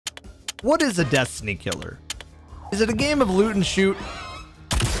What is a Destiny killer? Is it a game of loot and shoot?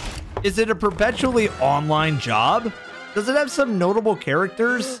 Is it a perpetually online job? Does it have some notable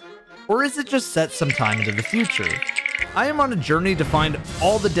characters? Or is it just set some time into the future? I am on a journey to find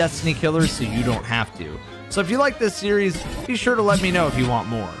all the Destiny killers so you don't have to. So if you like this series, be sure to let me know if you want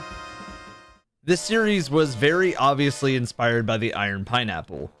more. This series was very obviously inspired by the Iron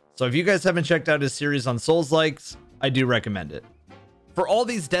Pinapple. So if you guys haven't checked out his series on Souls-likes, I do recommend it. For all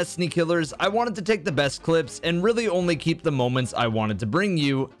these Destiny killers, I wanted to take the best clips and really only keep the moments I wanted to bring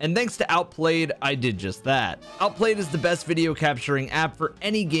you, and thanks to Outplayed, I did just that. Outplayed is the best video capturing app for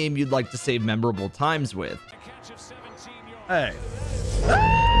any game you'd like to save memorable times with. Hey.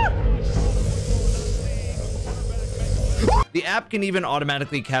 The app can even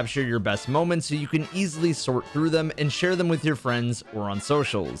automatically capture your best moments so you can easily sort through them and share them with your friends or on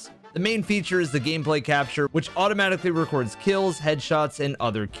socials. The main feature is the gameplay capture, which automatically records kills, headshots, and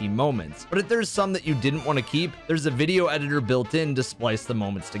other key moments. But if there's some that you didn't want to keep, there's a video editor built in to splice the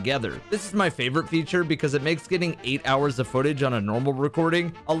moments together. This is my favorite feature because it makes getting 8 hours of footage on a normal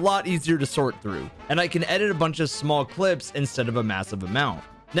recording a lot easier to sort through, and I can edit a bunch of small clips instead of a massive amount.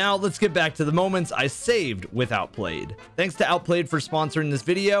 Now let's get back to the moments I saved with Outplayed. Thanks to Outplayed for sponsoring this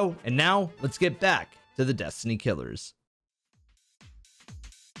video, and now let's get back to the Destiny killers.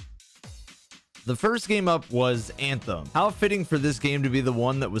 The first game up was Anthem. How fitting for this game to be the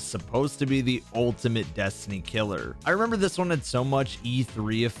one that was supposed to be the ultimate Destiny killer. I remember this one had so much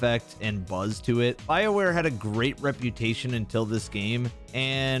E3 effect and buzz to it. BioWare had a great reputation until this game,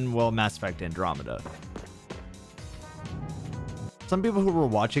 and well, Mass Effect Andromeda. Some people who were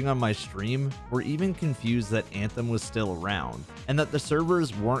watching on my stream were even confused that Anthem was still around and that the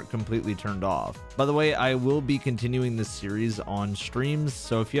servers weren't completely turned off. By the way, I will be continuing this series on streams,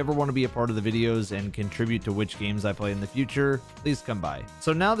 so if you ever want to be a part of the videos and contribute to which games I play in the future, please come by.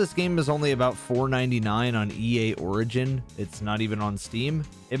 So now this game is only about $4.99 on EA Origin. It's not even on Steam.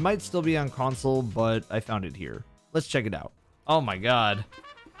 It might still be on console, but I found it here. Let's check it out. Oh my god.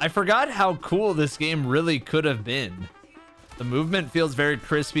 I forgot how cool this game really could have been. The movement feels very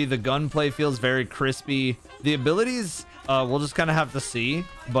crispy. The gunplay feels very crispy. The abilities, we'll just kind of have to see,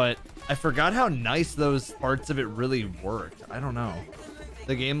 but I forgot how nice those parts of it really worked. I don't know.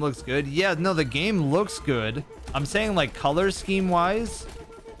 The game looks good. Yeah, no, the game looks good. I'm saying like color scheme wise,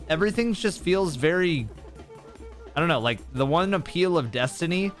 everything just feels very, I don't know, like the one appeal of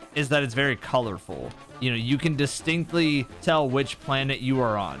Destiny is that it's very colorful. You know, you can distinctly tell which planet you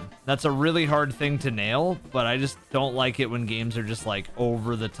are on. That's a really hard thing to nail, but I just don't like it when games are just like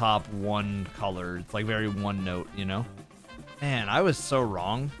over the top one color. It's like very one note, you know? Man, I was so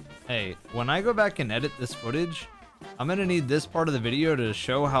wrong. Hey, when I go back and edit this footage, I'm gonna need this part of the video to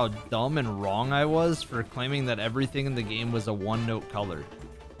show how dumb and wrong I was for claiming that everything in the game was a one note color.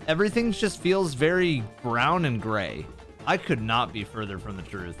 Everything just feels very brown and gray. I could not be further from the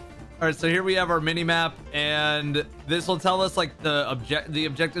truth. All right, so here we have our mini map, and this will tell us like the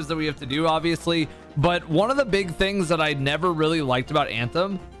objectives that we have to do, obviously. But one of the big things that I never really liked about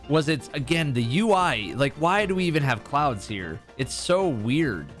Anthem was it's, again, the UI. Like, why do we even have clouds here? It's so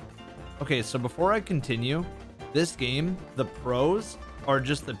weird. Okay, so before I continue, this game, the pros are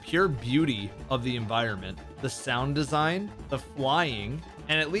just the pure beauty of the environment, the sound design, the flying,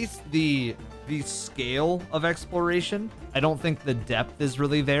 and at least the scale of exploration. I don't think the depth is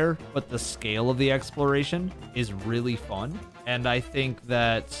really there, but the scale of the exploration is really fun. And I think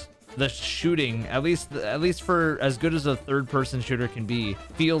that the shooting, at least for as good as a third-person shooter can be,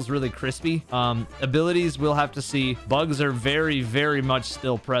 feels really crispy. Abilities, we'll have to see. Bugs are very, very much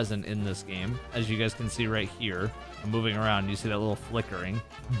still present in this game, as you guys can see right here. I'm moving around, you see that little flickering,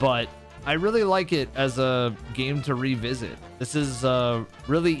 but I really like it as a game to revisit. This is a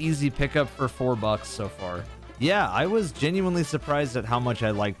really easy pickup for $4 so far. Yeah, I was genuinely surprised at how much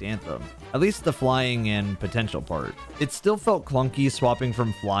I liked Anthem, at least the flying and potential part. It still felt clunky swapping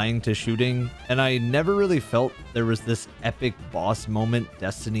from flying to shooting, and I never really felt there was this epic boss moment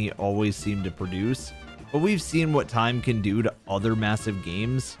Destiny always seemed to produce. But we've seen what time can do to other massive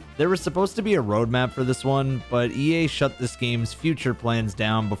games. There was supposed to be a roadmap for this one, but EA shut this game's future plans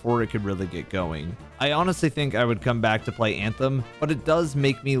down before it could really get going. I honestly think I would come back to play Anthem, but it does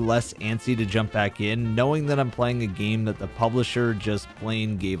make me less antsy to jump back in, knowing that I'm playing a game that the publisher just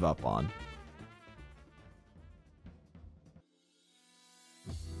plain gave up on.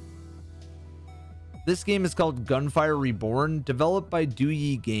 This game is called Gunfire Reborn, developed by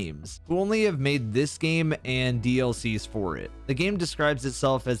Douyi Games, who only have made this game and DLCs for it. The game describes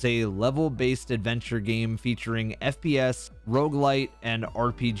itself as a level-based adventure game featuring FPS, roguelite, and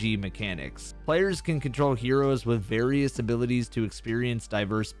RPG mechanics. Players can control heroes with various abilities to experience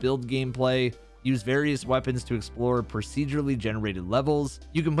diverse build gameplay, use various weapons to explore procedurally generated levels.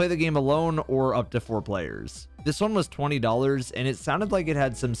 You can play the game alone or up to 4 players. This one was $20, and it sounded like it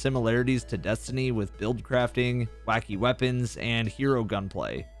had some similarities to Destiny with build crafting, wacky weapons, and hero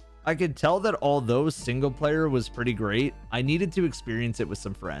gunplay. I could tell that although single player was pretty great, I needed to experience it with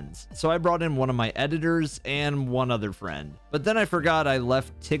some friends. So I brought in one of my editors and one other friend. But then I forgot I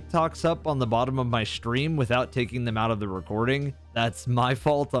left TikToks up on the bottom of my stream without taking them out of the recording. That's my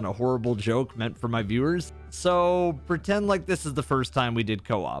fault on a horrible joke meant for my viewers. So pretend like this is the first time we did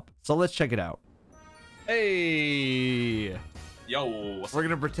co-op. So let's check it out. Hey! Yo, We're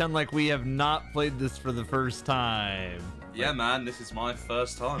gonna pretend like we have not played this for the first time. Yeah, man, this is my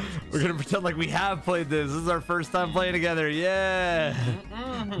first time. We're gonna pretend like we have played this. This is our first time playing together. Yeah.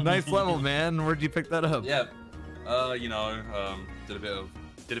 Nice level, man. Where'd you pick that up? Yeah. Did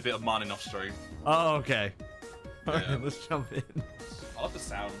a bit of mining off stream. Oh, okay. All Yeah. right, let's jump in. I love the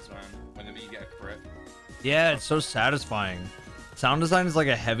sounds, man. Whenever you get a crit. Yeah, it's so satisfying. Sound design is like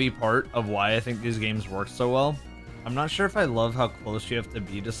a heavy part of why I think these games work so well. I'm not sure if I love how close you have to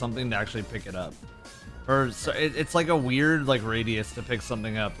be to something to actually pick it up. Or so it's like a weird like radius to pick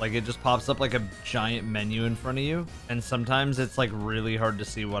something up. Like it just pops up like a giant menu in front of you, and sometimes it's like really hard to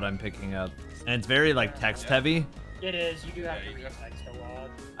see what I'm picking up. And it's very like text heavy. It is. You do have to read text a lot.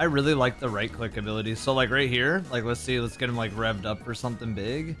 I really like the right click ability. So like right here, like let's see, let's get him like revved up for something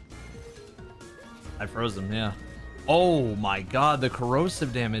big. I froze him, yeah. Oh my god, the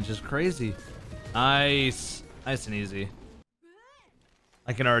corrosive damage is crazy. Nice. Nice and easy.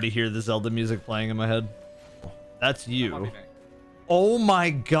 I can already hear the Zelda music playing in my head. That's you. Oh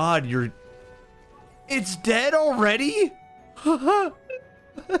my god, you're... It's dead already? That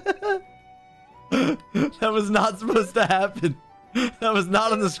was not supposed to happen. That was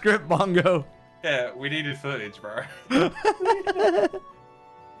not on the script, Bongo. Yeah, we needed footage, bro.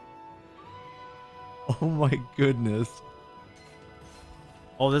 Oh my goodness.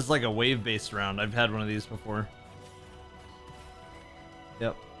 Oh, this is like a wave-based round. I've had one of these before.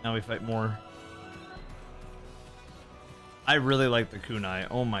 Yep, now we fight more. I really like the kunai.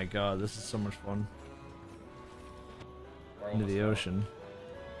 Oh my god, this is so much fun. Into the ocean.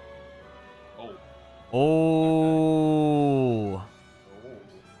 Oh. Oh.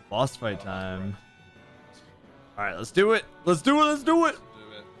 Boss fight time. Alright, let's do it. Let's do it. Let's do it.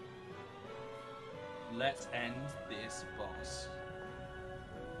 Let's end this boss.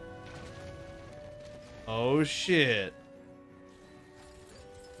 Oh shit.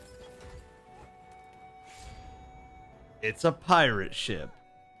 It's a pirate ship.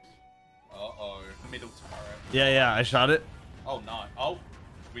 Uh-oh. Middle turret. Yeah, I shot it. Oh, no. Oh,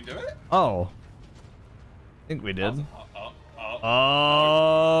 we do it? Oh. I think we did.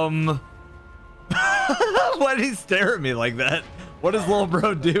 Oh. Why did he stare at me like that? What is little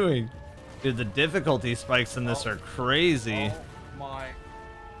bro doing? Dude, the difficulty spikes in this are crazy. Oh my.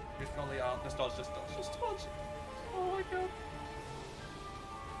 Just dodge. Oh my god.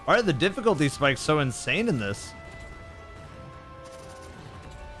 Why are the difficulty spikes so insane in this?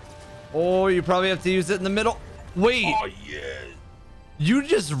 Oh, you probably have to use it in the middle. Wait. Oh yeah. You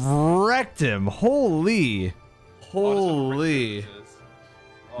just wrecked him. Holy. Holy.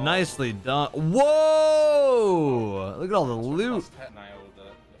 Oh. Nicely done. Whoa. Look at all the loot.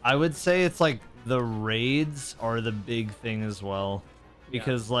 I would say it's like the raids are the big thing as well.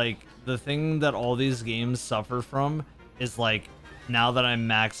 Because like the thing that all these games suffer from is like, now that I'm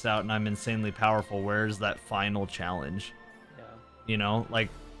maxed out and I'm insanely powerful, where's that final challenge? Yeah. You know, like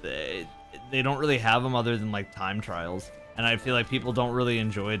they don't really have them other than like time trials. And I feel like people don't really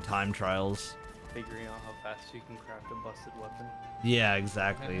enjoy time trials. Figuring out how fast you can craft a busted weapon. Yeah,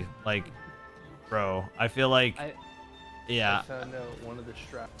 exactly. Like, bro, I feel like, yeah. I found out one of the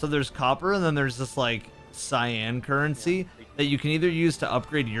straps. So there's copper, and then there's this like cyan currency that you can either use to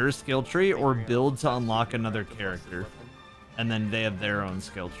upgrade your skill tree or build to unlock another character. And then they have their own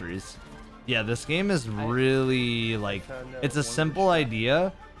skill trees. Yeah, this game is really like, it's a simple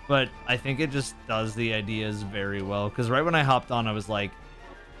idea, but I think it just does the ideas very well. Because right when I hopped on, I was like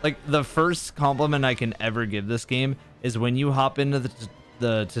the first compliment I can ever give this game is when you hop into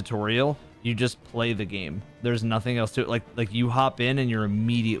the tutorial, you just play the game. There's nothing else to it. Like you hop in and you're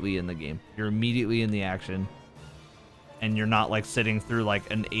immediately in the game. You're immediately in the action. And you're not like sitting through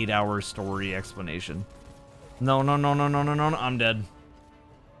like an 8-hour story explanation. No, I'm dead.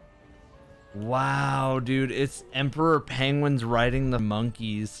 Wow, dude, it's Emperor Penguins riding the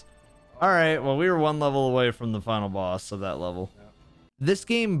monkeys. All right, well, we were one level away from the final boss of that level. Yeah. This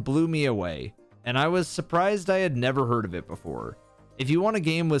game blew me away, and I was surprised I had never heard of it before. If you want a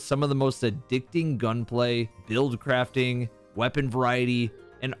game with some of the most addicting gunplay, build crafting, weapon variety,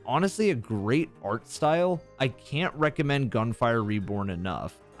 and honestly a great art style, I can't recommend Gunfire Reborn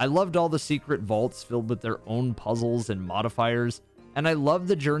enough. I loved all the secret vaults filled with their own puzzles and modifiers, and I love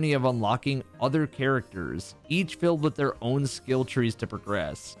the journey of unlocking other characters, each filled with their own skill trees to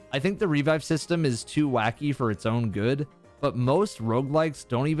progress. I think the revive system is too wacky for its own good, but most roguelikes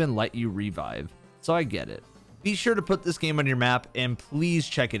don't even let you revive, so I get it. Be sure to put this game on your map and please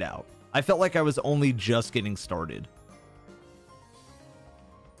check it out. I felt like I was only just getting started.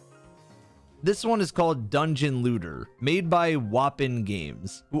 This one is called Dungeon Looter, made by Wangan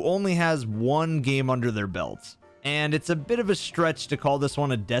Games, who only has one game under their belt. And it's a bit of a stretch to call this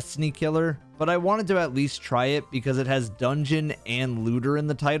one a Destiny killer, but I wanted to at least try it because it has dungeon and looter in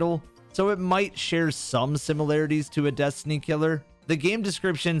the title, so it might share some similarities to a Destiny killer. The game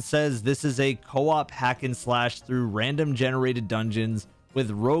description says this is a co-op hack and slash through random generated dungeons with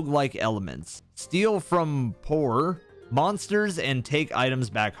roguelike elements. Steal from poor monsters and take items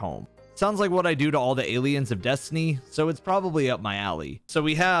back home. Sounds like what I do to all the aliens of Destiny, so it's probably up my alley. So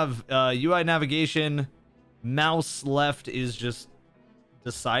we have UI navigation, mouse left is just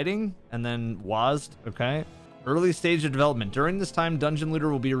deciding, and then WASD, okay. Early stage of development. During this time, Dungeon Looter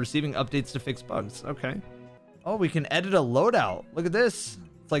will be receiving updates to fix bugs. Okay. Oh, we can edit a loadout. Look at this.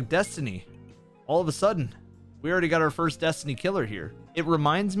 It's like Destiny. All of a sudden, we already got our first Destiny killer here. It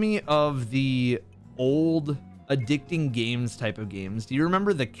reminds me of the old addicting games type of games. Do you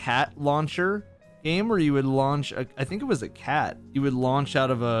remember the cat launcher game where you would launch, I think it was a cat. You would launch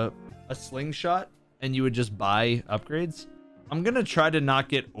out of a slingshot and you would just buy upgrades? I'm going to try to not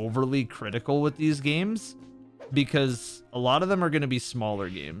get overly critical with these games because a lot of them are going to be smaller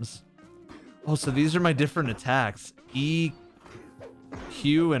games. Oh, so these are my different attacks. E,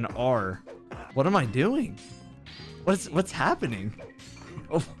 Q, and R. What am I doing? What's happening?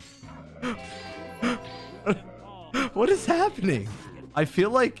 Oh. What is happening? I feel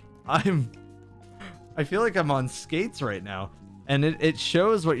like I'm on skates right now, and it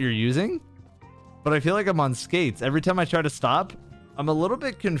shows what you're using, but I feel like I'm on skates. Every time I try to stop, I'm a little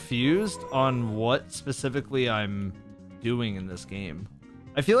bit confused on what specifically I'm doing in this game.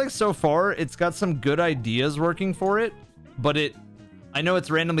 I feel like so far it's got some good ideas working for it, but I know it's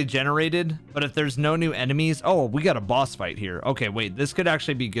randomly generated, but if there's no new enemies, oh, we got a boss fight here. Okay, wait, this could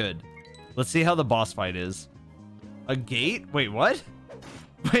actually be good. Let's see how the boss fight is. A gate? Wait, what?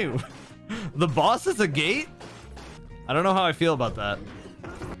 Wait, the boss is a gate? I don't know how I feel about that.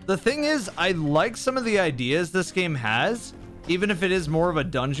 The thing is, I like some of the ideas this game has, even if it is more of a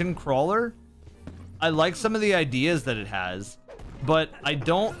dungeon crawler. I like some of the ideas that it has, but I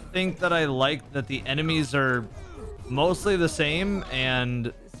don't think that I like that the enemies are mostly the same,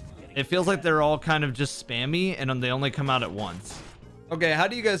 and it feels like they're all kind of just spammy and they only come out at once. Okay, how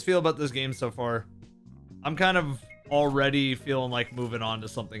do you guys feel about this game so far? I'm kind of already feeling like moving on to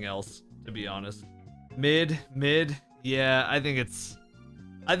something else, to be honest. Mid. Yeah, I think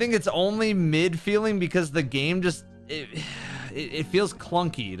it's only mid feeling because the game just it feels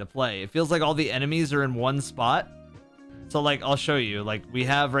clunky to play. It feels like all the enemies are in one spot. So like I'll show you. Like we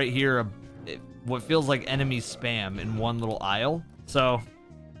have right here what feels like enemy spam in one little aisle. So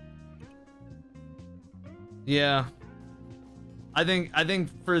yeah. I think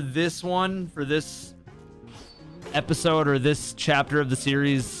for this episode or this chapter of the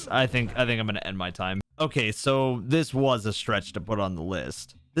series, I think I'm gonna end my time. Okay, so this was a stretch to put on the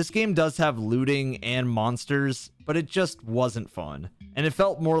list. This game does have looting and monsters, but it just wasn't fun, and it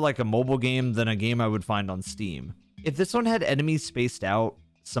felt more like a mobile game than a game I would find on Steam. If this one had enemies spaced out,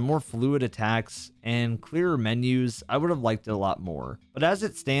 some more fluid attacks, and clearer menus, I would have liked it a lot more. But as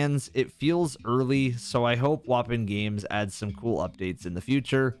it stands, it feels early, so I hope Wangan Games adds some cool updates in the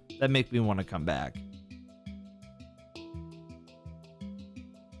future that make me want to come back.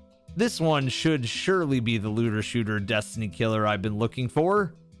 This one should surely be the looter shooter Destiny killer I've been looking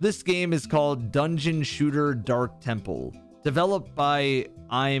for. This game is called Dungeon Shooter Dark Temple, developed by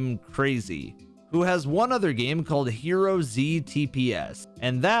I'm Crazy, who has one other game called Hero Z TPS,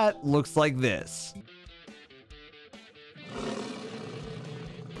 and that looks like this.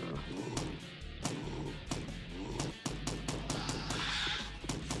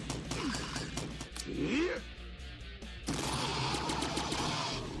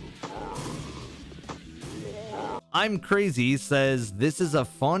 I'm Crazy says this is a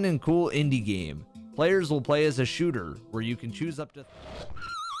fun and cool indie game. Players will play as a shooter where you can choose up to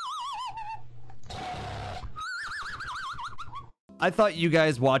I thought you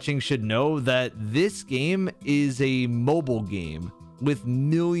guys watching should know that this game is a mobile game with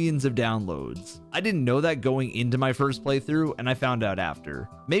millions of downloads. I didn't know that going into my first playthrough, and I found out after.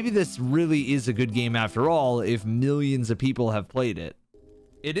 Maybe this really is a good game after all if millions of people have played it.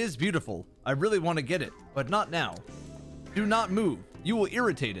 It is beautiful. I really want to get it, but not now. Do not move. You will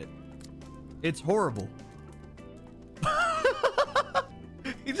irritate it. It's horrible.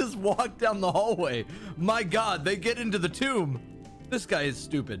 He just walked down the hallway. My God, they get into the tomb. This guy is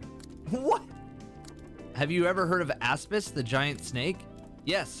stupid. What? Have you ever heard of Aspis, the giant snake?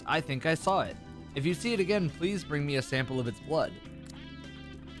 Yes, I think I saw it. If you see it again, please bring me a sample of its blood.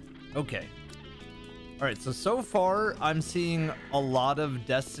 Okay. All right, so far I'm seeing a lot of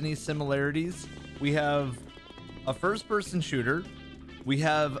Destiny similarities. We have a first-person shooter. We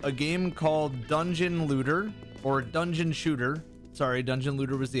have a game called Dungeon Looter, or Dungeon Shooter. Sorry, Dungeon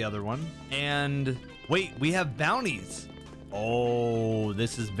Looter was the other one. And wait, we have bounties. Oh,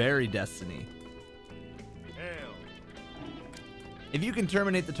 this is very Destiny. If you can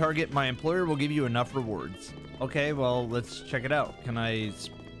terminate the target, my employer will give you enough rewards. Okay, well, let's check it out. Can I...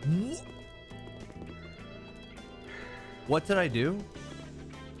 What did I do?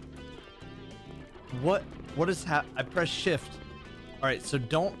 What is I press shift. All right, so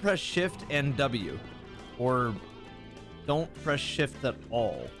don't press shift and W, or don't press shift at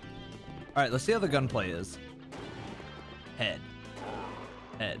all. All right, let's see how the gunplay is. Head.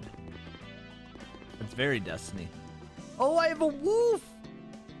 It's very Destiny. Oh, I have a wolf.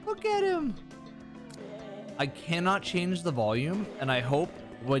 Look at him. I cannot change the volume, and I hope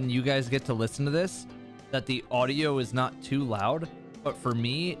when you guys get to listen to this that the audio is not too loud, but for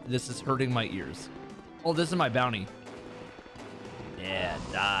me, this is hurting my ears. Oh, this is my bounty. Yeah,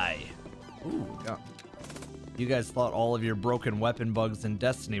 die. Ooh, God. You guys thought all of your broken weapon bugs in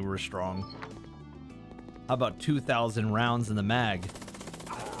Destiny were strong. How about 2,000 rounds in the mag?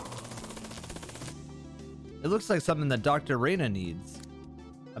 It looks like something that Dr. Reyna needs.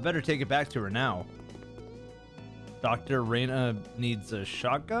 I better take it back to her now. Dr. Reyna needs a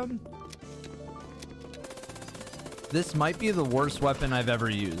shotgun? This might be the worst weapon I've ever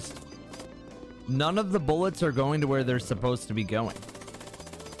used. None of the bullets are going to where they're supposed to be going.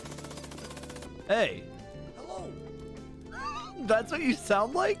 Hey. Hello. That's what you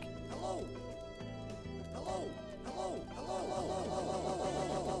sound like? Hello. Hello. Hello.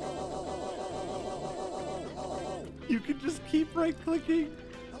 Hello. You can just keep right clicking.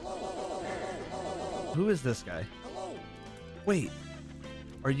 Who is this guy? Hello. Wait,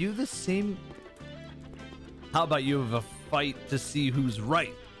 are you the same? How about you have a fight to see who's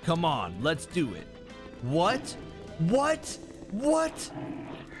right? Come on, let's do it. What? What? What?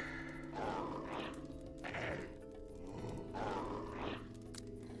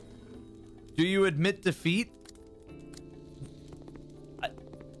 Do you admit defeat?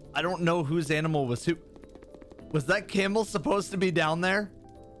 I don't know whose animal was who. Was that camel supposed to be down there?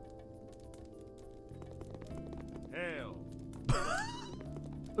 Hail.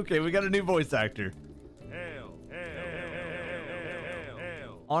 Okay, we got a new voice actor. Hail.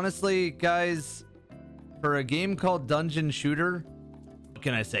 Honestly, guys, for a game called Dungeon Shooter, what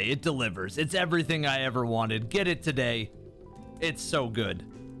can I say? It delivers. It's everything I ever wanted. Get it today. It's so good.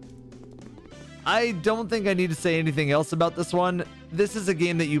 I don't think I need to say anything else about this one. This is a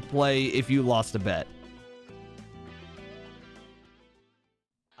game that you play if you lost a bet.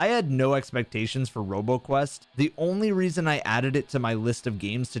 I had no expectations for Roboquest. The only reason I added it to my list of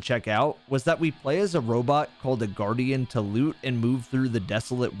games to check out was that we play as a robot called a Guardian to loot and move through the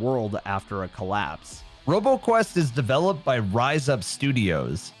desolate world after a collapse. Roboquest is developed by Rise Up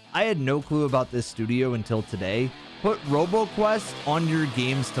Studios. I had no clue about this studio until today. Put Roboquest on your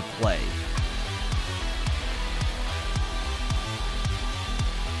games to play.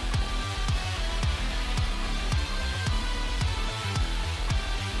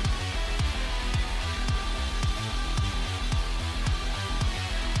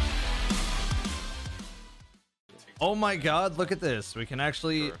 Oh my God, look at this. We can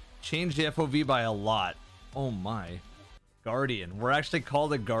actually change the FOV by a lot. Oh my. Guardian. We're actually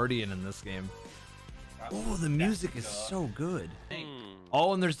called a Guardian in this game. Oh, the music is so good.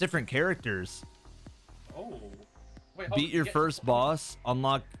 Oh, and there's different characters. Oh. Wait, Beat your first boss,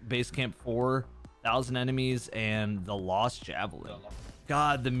 unlock base camp 4, 1,000 enemies, and the Lost Javelin.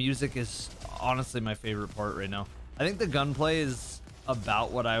 God, the music is honestly my favorite part right now. I think the gunplay is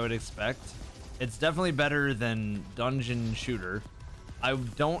about what I would expect. It's definitely better than Dungeon Shooter. I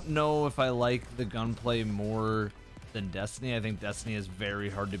don't know if I like the gunplay more than Destiny. I think Destiny is very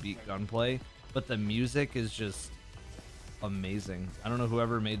hard to beat gunplay, but the music is just amazing. I don't know,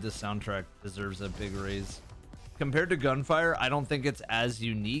 whoever made this soundtrack deserves a big raise. Compared to Gunfire, I don't think it's as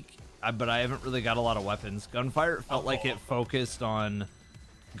unique, but I haven't really got a lot of weapons. Gunfire, it felt like it focused on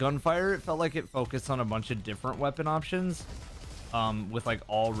a bunch of different weapon options, with like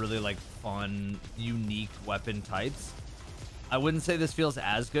all really like fun, unique weapon types. I wouldn't say this feels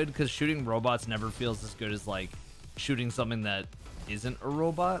as good because shooting robots never feels as good as like shooting something that isn't a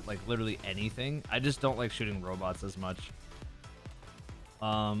robot, like literally anything. I just don't like shooting robots as much.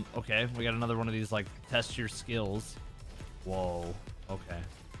 Okay, we got another one of these like test your skills. Whoa. Okay.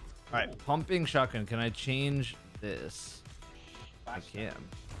 All right, pumping shotgun. Can I change this? I can.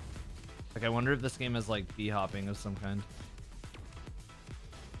 Like, I wonder if this game has like bee hopping of some kind.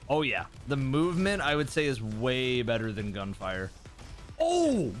 Oh yeah, the movement I would say is way better than Gunfire.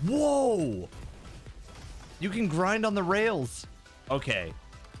 Oh, whoa! You can grind on the rails. Okay,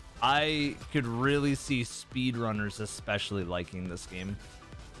 I could really see speedrunners especially liking this game.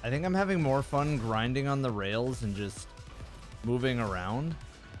 I think I'm having more fun grinding on the rails and just moving around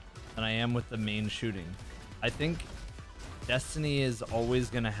than I am with the main shooting. I think Destiny is always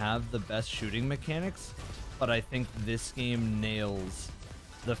going to have the best shooting mechanics, but I think this game nails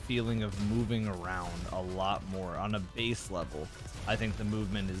the feeling of moving around a lot more on a base level. I think the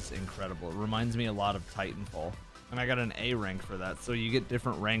movement is incredible. It reminds me a lot of Titanfall, and I got an A rank for that. So you get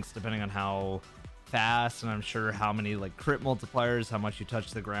different ranks depending on how fast, and I'm sure how many like crit multipliers, how much you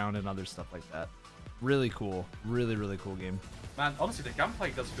touch the ground, and other stuff like that. Really cool. Really, really cool game. Man, honestly, the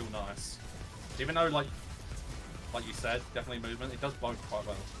gunplay does feel nice. Even though, like you said, definitely movement, it does both quite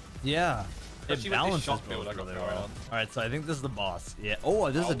well. Yeah. Especially It balances with this shot build I both got really going well. on. All right, so I think this is the boss. Yeah. Oh,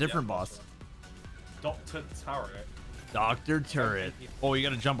 this is a different yeah, boss. Dr. Turret. Dr. Turret. Oh, you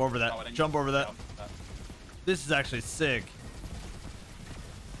got to jump over that. Oh, Jump over that. This is actually sick.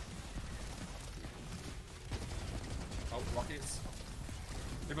 Oh, rockets.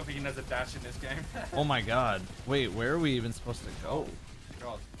 People thinking there's a dash in this game. Oh my god. Wait, where are we even supposed to go?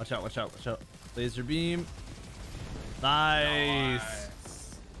 God. Watch out, watch out, watch out. Laser beam. Nice.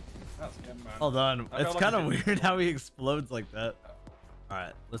 That's good, man. Well done. I It's felt kind like of I did- weird how he explodes like that. All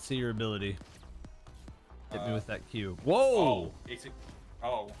right, let's see your ability. Hit me with that cue. Whoa!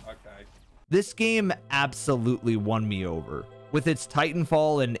 Okay. This game absolutely won me over. With its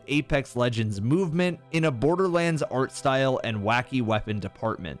Titanfall and Apex Legends movement, in a Borderlands art style and wacky weapon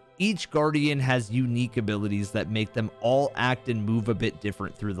department. Each Guardian has unique abilities that make them all act and move a bit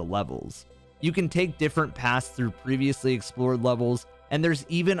different through the levels. You can take different paths through previously explored levels, and there's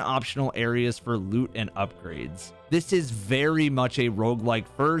even optional areas for loot and upgrades. This is very much a roguelike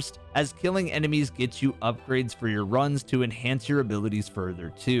first, as killing enemies gets you upgrades for your runs to enhance your abilities further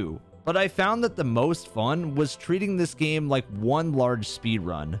too. But I found that the most fun was treating this game like one large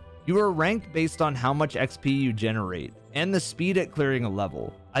speedrun. You are ranked based on how much XP you generate, and the speed at clearing a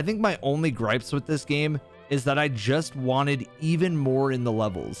level. I think my only gripes with this game is that I just wanted even more in the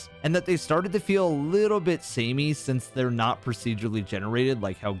levels, and that they started to feel a little bit samey since they're not procedurally generated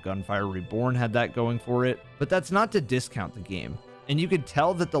like how Gunfire Reborn had that going for it. But that's not to discount the game, and you could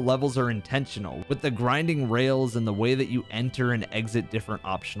tell that the levels are intentional with the grinding rails and the way that you enter and exit different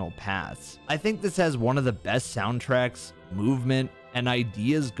optional paths. I think this has one of the best soundtracks, movement, and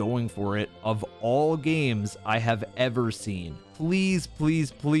ideas going for it of all games I have ever seen. Please,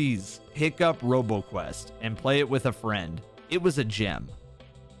 please, please pick up Roboquest and play it with a friend. It was a gem.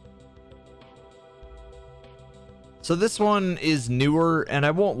 So this one is newer, and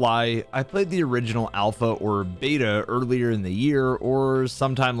I won't lie, I played the original alpha or beta earlier in the year or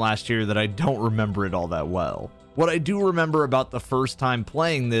sometime last year that I don't remember it all that well. What I do remember about the first time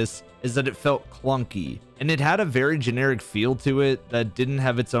playing this is that it felt clunky, and it had a very generic feel to it that didn't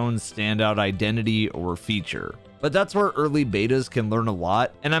have its own standout identity or feature. But that's where early betas can learn a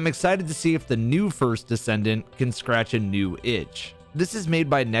lot, and I'm excited to see if the new First Descendant can scratch a new itch. This is made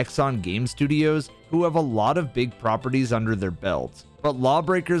by Nexon Game Studios, who have a lot of big properties under their belt. But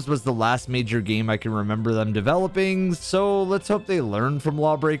Lawbreakers was the last major game I can remember them developing, so let's hope they learn from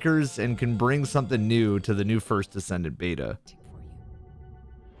Lawbreakers and can bring something new to the new First Descendant beta.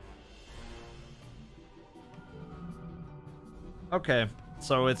 Okay,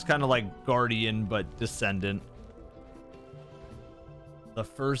 so it's kind of like Guardian, but Descendant. The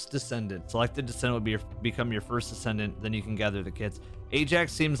First Descendant. Selected Descendant will become your first Descendant, then you can gather the kits.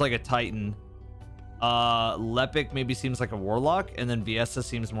 Ajax seems like a Titan. Lepic maybe seems like a Warlock, and then Viesa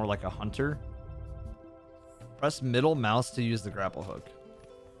seems more like a Hunter. Press middle mouse to use the grapple hook.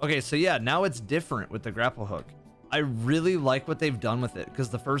 Okay, so yeah, now it's different with the grapple hook. I really like what they've done with it, because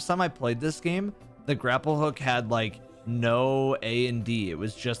the first time I played this game, the grapple hook had like no A and D. It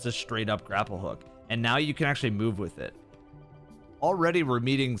was just a straight up grapple hook, and now you can actually move with it. Already we're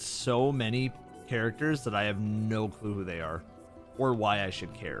meeting so many characters that I have no clue who they are or why I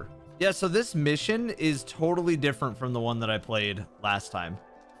should care. Yeah, so this mission is totally different from the one that I played last time.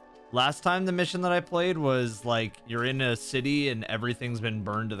 Last time the mission that I played was like you're in a city and everything's been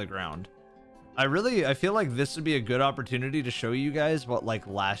burned to the ground. I feel like this would be a good opportunity to show you guys what like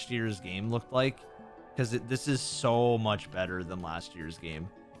last year's game looked like, because this is so much better than last year's game.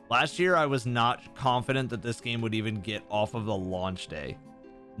 Last year I was not confident that this game would even get off of the launch day.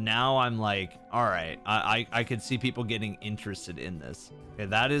 Now I'm like, all right, I could see people getting interested in this. Okay,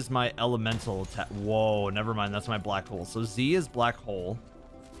 that is my elemental whoa, never mind, that's my black hole. So Z is black hole,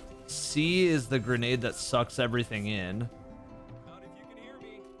 C is the grenade that sucks everything in.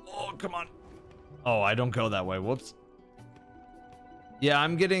 Oh, come on. Oh, I don't go that way. Whoops. Yeah,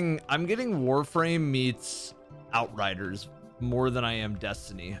 I'm getting Warframe meets Outriders more than I am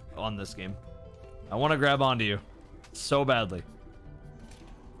Destiny on this game. I want to grab onto you so badly.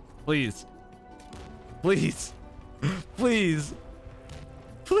 Please. Please. Please.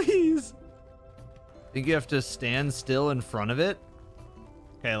 Please. I think you have to stand still in front of it.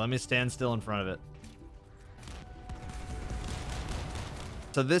 Okay, let me stand still in front of it.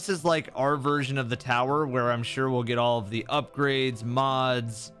 So this is like our version of the tower, where I'm sure we'll get all of the upgrades,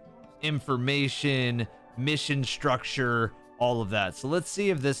 mods, information, mission structure, all of that. So let's see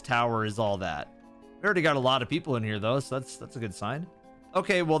if this tower is all that. We already got a lot of people in here though, so that's a good sign.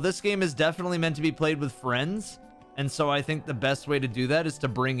 Okay, well this game is definitely meant to be played with friends, and so I think the best way to do that is to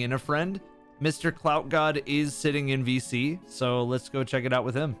bring in a friend. Mr. Clout God is sitting in VC, so let's go check it out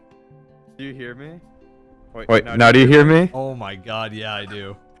with him. Do you hear me? Wait, now do you hear me? Oh my god, yeah, I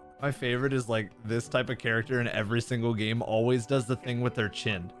do. My favorite is like this type of character in every single game always does the thing with their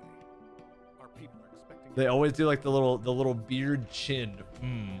chin. They always do like the little beard chin.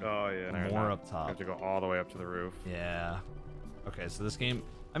 Oh yeah. More up top. I have to go all the way up to the roof. Yeah. Okay, so this game,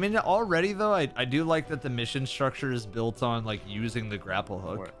 I mean, already though, I do like that the mission structure is built on like using the grapple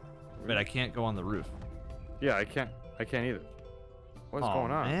hook. But I can't go on the roof. Yeah, I can't either. What's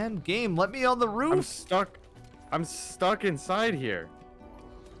going on? Man, game, let me on the roof. I'm stuck. I'm stuck inside here.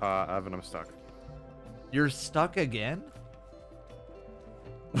 Evan, I'm stuck. You're stuck again?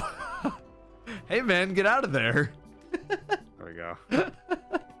 Hey man, get out of there. There we go.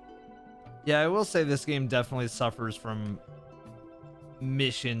 Yeah, I will say this game definitely suffers from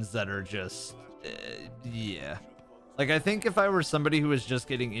missions that are just yeah. Like, I think if I were somebody who was just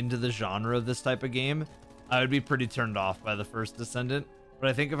getting into the genre of this type of game, I would be pretty turned off by the First Descendant. But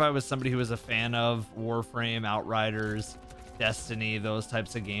I think if I was somebody who was a fan of Warframe, Outriders, Destiny, those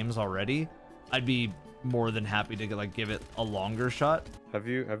types of games already, I'd be more than happy to like give it a longer shot. Have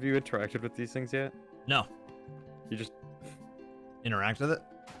you interacted with these things yet? No. You just interact with it?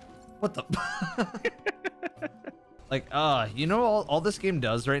 What the? Like, you know, all this game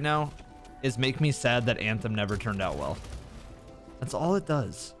does right now is make me sad that Anthem never turned out well. That's all it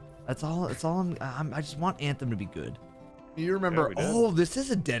does. That's all. I just want Anthem to be good. You remember? Yeah, oh, this is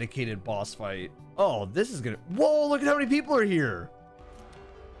a dedicated boss fight. Oh, this is gonna. Whoa! Look at how many people are here.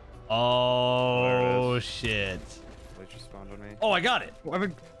 Oh shit! They just spawned on me. Oh, I got it. Bam!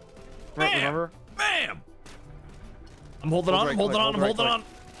 Remember? Bam! I'm holding on. I'm holding on. I'm holding on.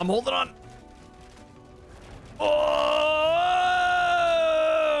 I'm holding on. Oh!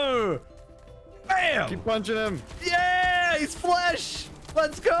 Bam! Keep punching him. Yeah, he's flesh.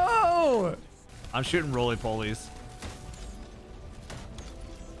 Let's go. I'm shooting roly-polies.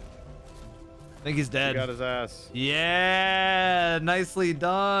 I think he's dead. He got his ass. Yeah, nicely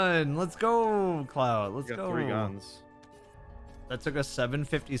done. Let's go, Cloud. Let's go. 3 guns. That took us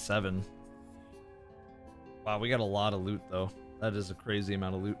 757. Wow, we got a lot of loot though. That is a crazy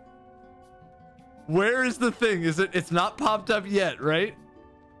amount of loot. Where is the thing? It's not popped up yet, right?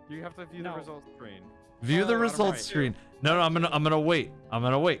 You have to view the results screen. View the results screen. No, I'm gonna wait. I'm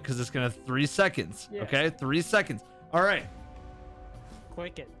gonna wait because it's gonna 3 seconds. Yeah. Okay, 3 seconds. All right.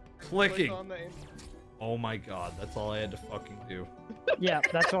 Click it. Clicking. Oh my god, that's all I had to fucking do. Yeah,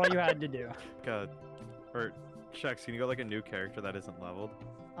 that's all you had to do. God. Or Chex, can you go like a new character that isn't leveled?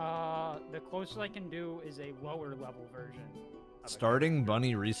 The closest I can do is a lower level version. Starting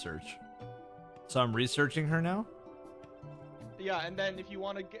bunny research. So I'm researching her now? Yeah, and then if you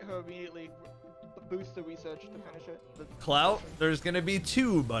want to get her immediately, boost the research to finish it. Clout, there's gonna be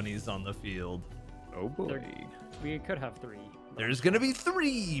 2 bunnies on the field. Oh boy. We could have 3. There's gonna be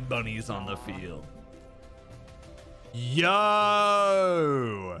 3 bunnies on the field. Yo!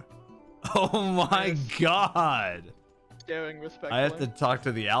 Oh my god! Staring respectfully. I have to talk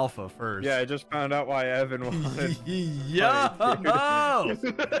to the alpha first. Yeah, I just found out why Evan wanted. Yo!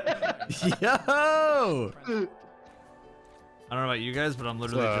 Yo! I don't know about you guys, but I'm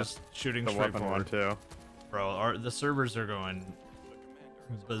literally just shooting The straight weapon forward. one too. Bro, the servers are going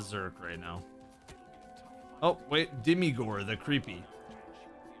berserk right now. Oh, wait, Demigore, the creepy.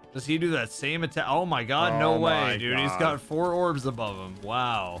 Does he do that same attack? Oh my god, no Oh way, my dude. He's God. got 4 orbs above him.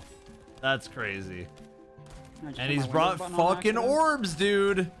 Wow. That's crazy. I just And put he's my brought Windows button on fucking accident. orbs,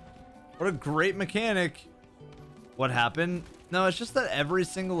 dude. What a great mechanic. What happened? No, it's just that every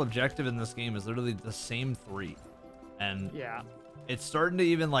single objective in this game is literally the same 3. And Yeah. it's starting to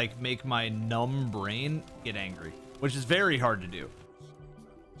even like make my numb brain get angry, which is very hard to do.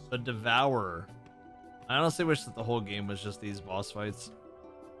 The Devourer. I honestly wish that the whole game was just these boss fights.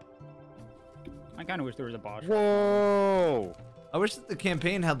 I kind of wish there was a boss. Whoa! I wish that the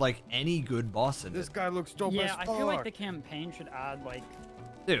campaign had like any good boss in This it. guy looks dope as Yeah, I feel like fuck. the campaign should add like,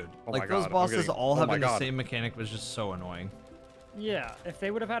 Dude, Oh like my those God, I'm bosses getting- all oh my having the God. same mechanic was just so annoying. yeah, if they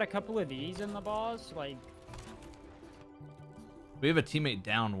would have had a couple of these in the boss, like, We have a teammate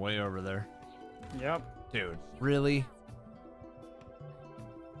down way over there. yep. Dude, really?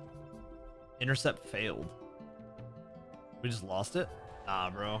 Intercept failed. We just lost it? Nah,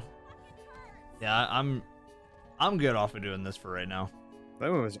 bro. Yeah, I'm good off of doing this for right now.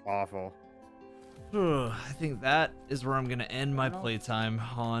 That one was awful. I think that is where I'm gonna end my playtime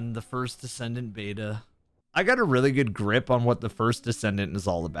on the First Descendant beta. I got a really good grip on what the First Descendant is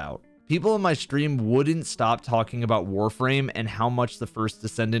all about. People in my stream wouldn't stop talking about Warframe and how much the First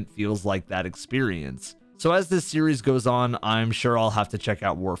Descendant feels like that experience. So as this series goes on, I'm sure I'll have to check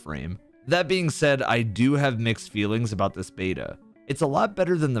out Warframe. That being said, I do have mixed feelings about this beta. It's a lot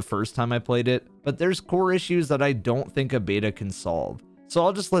better than the first time I played it, but there's core issues that I don't think a beta can solve. So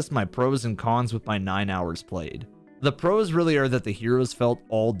I'll just list my pros and cons with my 9 hours played. The pros really are that the heroes felt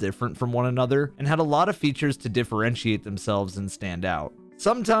all different from one another and had a lot of features to differentiate themselves and stand out.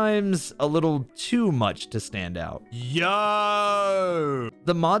 Sometimes a little too much to stand out. Yo!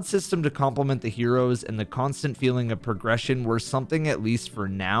 The mod system to complement the heroes and the constant feeling of progression were something, at least for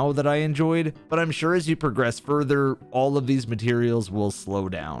now, that I enjoyed, but I'm sure as you progress further, all of these materials will slow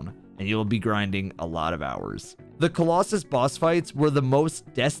down, and you'll be grinding a lot of hours. The Colossus boss fights were the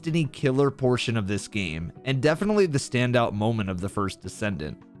most Destiny killer portion of this game, and definitely the standout moment of the First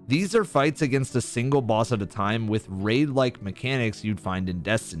Descendant. These are fights against a single boss at a time with raid-like mechanics you'd find in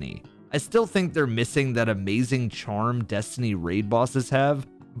Destiny. I still think they're missing that amazing charm Destiny raid bosses have,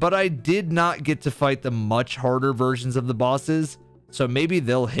 but I did not get to fight the much harder versions of the bosses, so maybe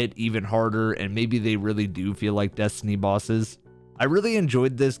they'll hit even harder and maybe they really do feel like Destiny bosses. I really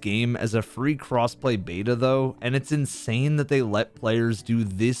enjoyed this game as a free crossplay beta though, and it's insane that they let players do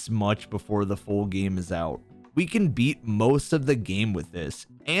this much before the full game is out. We can beat most of the game with this,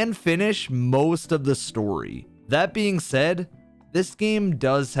 and finish most of the story. That being said, this game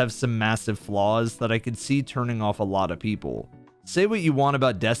does have some massive flaws that I could see turning off a lot of people. Say what you want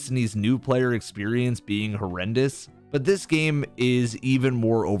about Destiny's new player experience being horrendous, but this game is even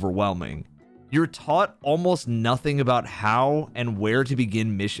more overwhelming. You're taught almost nothing about how and where to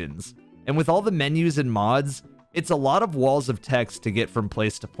begin missions, and with all the menus and mods, it's a lot of walls of text to get from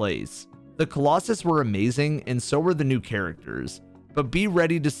place to place. The Colossus were amazing, and so were the new characters, but be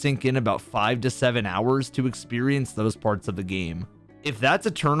ready to sink in about 5 to 7 hours to experience those parts of the game. If that's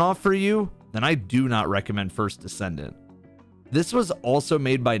a turnoff for you, then I do not recommend First Descendant. This was also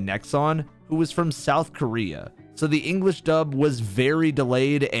made by Nexon, who was from South Korea, so the English dub was very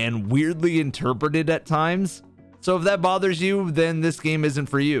delayed and weirdly interpreted at times. So if that bothers you, then this game isn't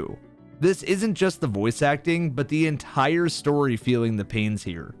for you. This isn't just the voice acting, but the entire story feeling the pains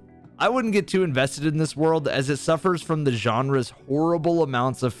here. I wouldn't get too invested in this world as it suffers from the genre's horrible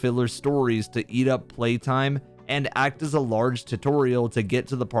amounts of filler stories to eat up playtime and act as a large tutorial to get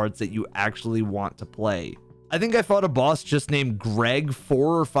to the parts that you actually want to play. I think I fought a boss just named Greg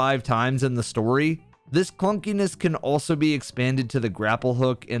 4 or 5 times in the story. This clunkiness can also be expanded to the grapple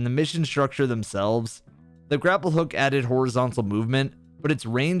hook and the mission structure themselves. The grapple hook added horizontal movement, but its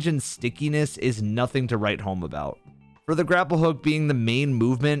range and stickiness is nothing to write home about. For the grapple hook being the main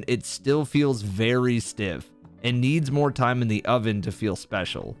movement, it still feels very stiff and needs more time in the oven to feel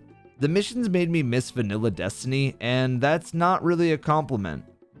special. The missions made me miss vanilla Destiny, and that's not really a compliment.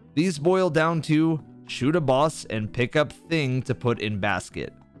 These boil down to shoot a boss and pick up thing to put in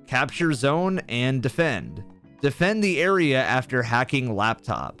basket, capture zone, and defend. Defend the area after hacking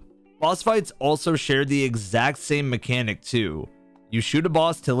laptop. Boss fights also share the exact same mechanic too. You shoot a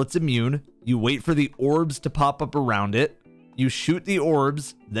boss till it's immune, you wait for the orbs to pop up around it, you shoot the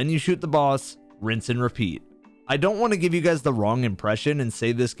orbs, then you shoot the boss, rinse and repeat. I don't want to give you guys the wrong impression and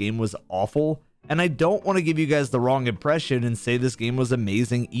say this game was awful, and I don't want to give you guys the wrong impression and say this game was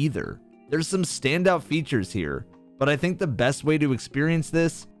amazing either. There's some standout features here, but I think the best way to experience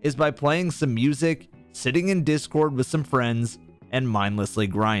this is by playing some music, sitting in Discord with some friends, and mindlessly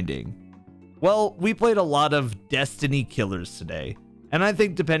grinding. Well, we played a lot of Destiny killers today, and I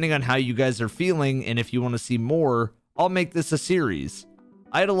think depending on how you guys are feeling and if you want to see more, I'll make this a series.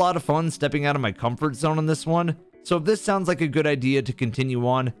 I had a lot of fun stepping out of my comfort zone on this one, so if this sounds like a good idea to continue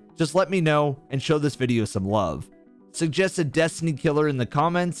on, just let me know and show this video some love. Suggest a Destiny killer in the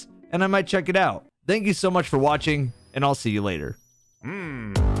comments, and I might check it out. Thank you so much for watching, and I'll see you later.